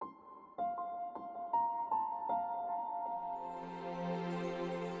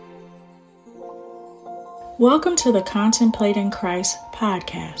Welcome to the Contemplating Christ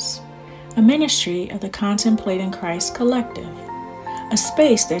podcast, a ministry of the Contemplating Christ Collective, a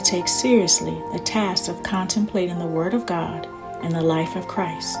space that takes seriously the task of contemplating the Word of God and the life of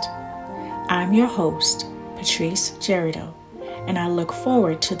Christ. I'm your host, Patrice Jerido, and I look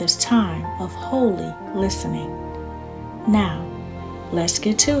forward to this time of holy listening. Now, let's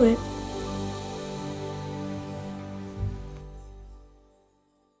get to it.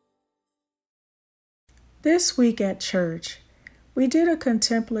 This week at church, we did a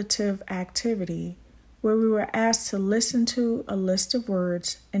contemplative activity where we were asked to listen to a list of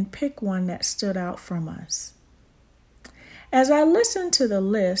words and pick one that stood out from us. As I listened to the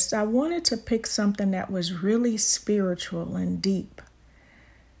list, I wanted to pick something that was really spiritual and deep.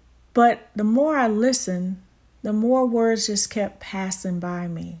 But the more I listened, the more words just kept passing by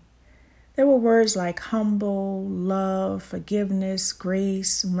me. There were words like humble, love, forgiveness,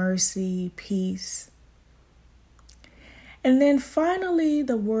 grace, mercy, peace. And then finally,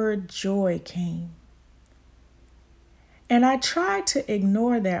 the word joy came. And I tried to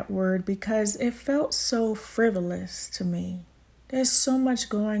ignore that word because it felt so frivolous to me. There's so much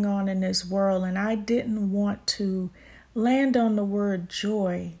going on in this world, and I didn't want to land on the word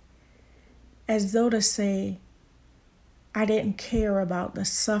joy as though to say I didn't care about the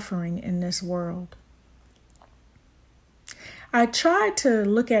suffering in this world. I tried to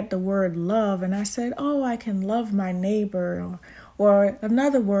look at the word love and I said, I can love my neighbor. Or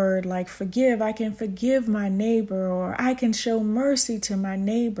another word like forgive, I can forgive my neighbor, or I can show mercy to my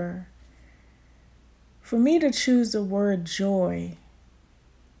neighbor. For me to choose the word joy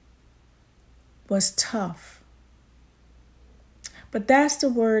was tough. But that's the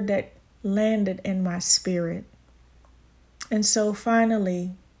word that landed in my spirit. And so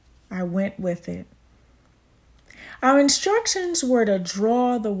finally, I went with it. Our instructions were to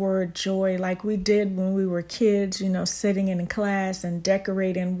draw the word joy like we did when we were kids, sitting in class and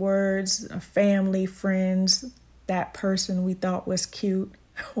decorating words, family, friends, that person we thought was cute,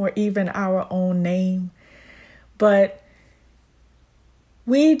 or even our own name. But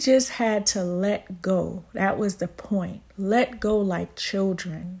we just had to let go. That was the point. Let go like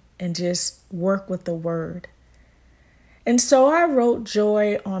children and just work with the word. And so I wrote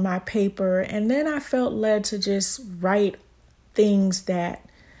joy on my paper, and then I felt led to just write things that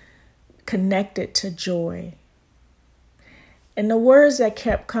connected to joy. And the words that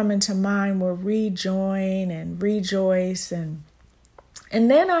kept coming to mind were rejoin and rejoice. And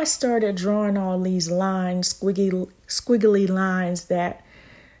then I started drawing all these lines, squiggly lines that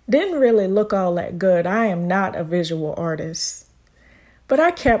didn't really look all that good. I am not a visual artist, but I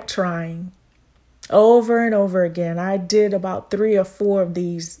kept trying. Over and over again, I did about 3 or 4 of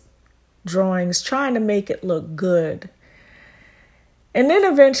these drawings, trying to make it look good. And then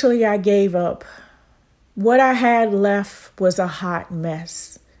eventually I gave up. What I had left was a hot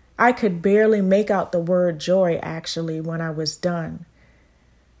mess. I could barely make out the word joy, actually, when I was done.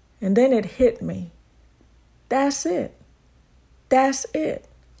 And then it hit me. That's it. That's it.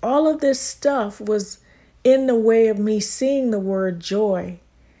 All of this stuff was in the way of me seeing the word joy.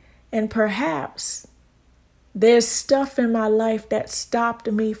 And perhaps there's stuff in my life that stopped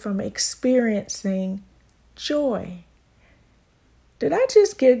me from experiencing joy. Did I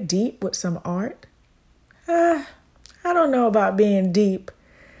just get deep with some art? I don't know about being deep,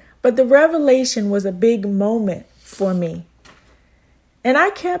 but the revelation was a big moment for me. And I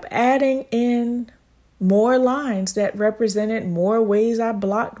kept adding in more lines that represented more ways I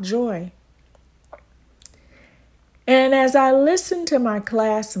blocked joy. And as I listened to my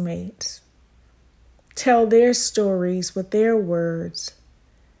classmates tell their stories with their words,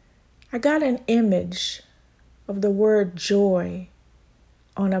 I got an image of the word joy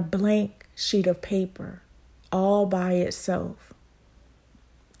on a blank sheet of paper, all by itself.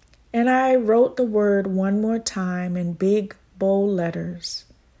 And I wrote the word one more time in big, bold letters.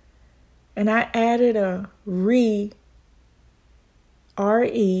 And I added a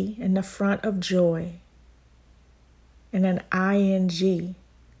R-E, in the front of joy, and an ing.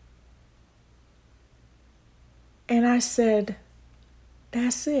 And I said,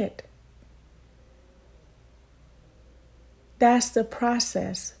 that's it. That's the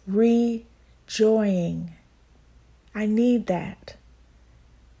process, rejoying. I need that.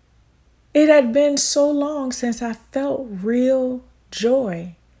 It had been so long since I felt real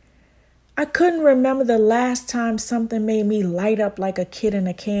joy. I couldn't remember the last time something made me light up like a kid in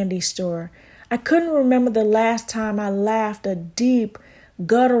a candy store. I couldn't remember the last time I laughed a deep,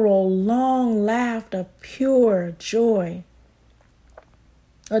 guttural, long laugh of pure joy.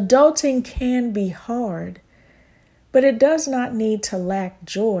 Adulting can be hard, but it does not need to lack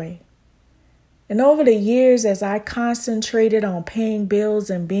joy. And over the years, as I concentrated on paying bills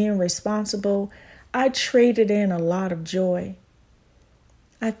and being responsible, I traded in a lot of joy.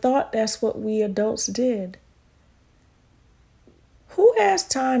 I thought that's what we adults did. Who has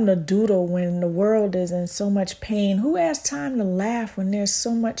time to doodle when the world is in so much pain? Who has time to laugh when there's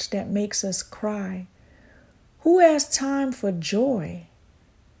so much that makes us cry? Who has time for joy?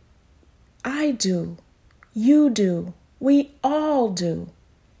 I do. You do. We all do.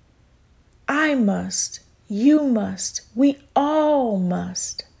 I must. You must. We all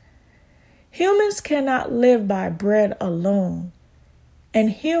must. Humans cannot live by bread alone, and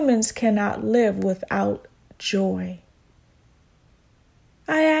humans cannot live without joy.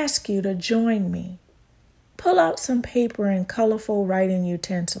 I ask you to join me. Pull out some paper and colorful writing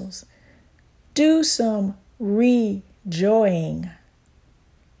utensils. Do some rejoying.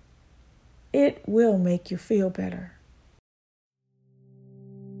 It will make you feel better.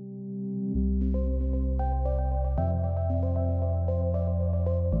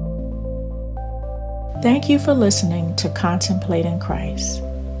 Thank you for listening to Contemplating Christ.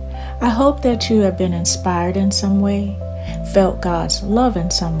 I hope that you have been inspired in some way, felt God's love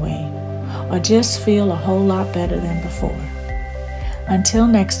in some way, or just feel a whole lot better than before. Until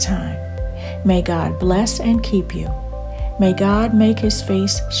next time, may God bless and keep you. May God make his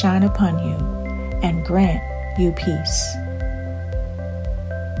face shine upon you and grant you peace.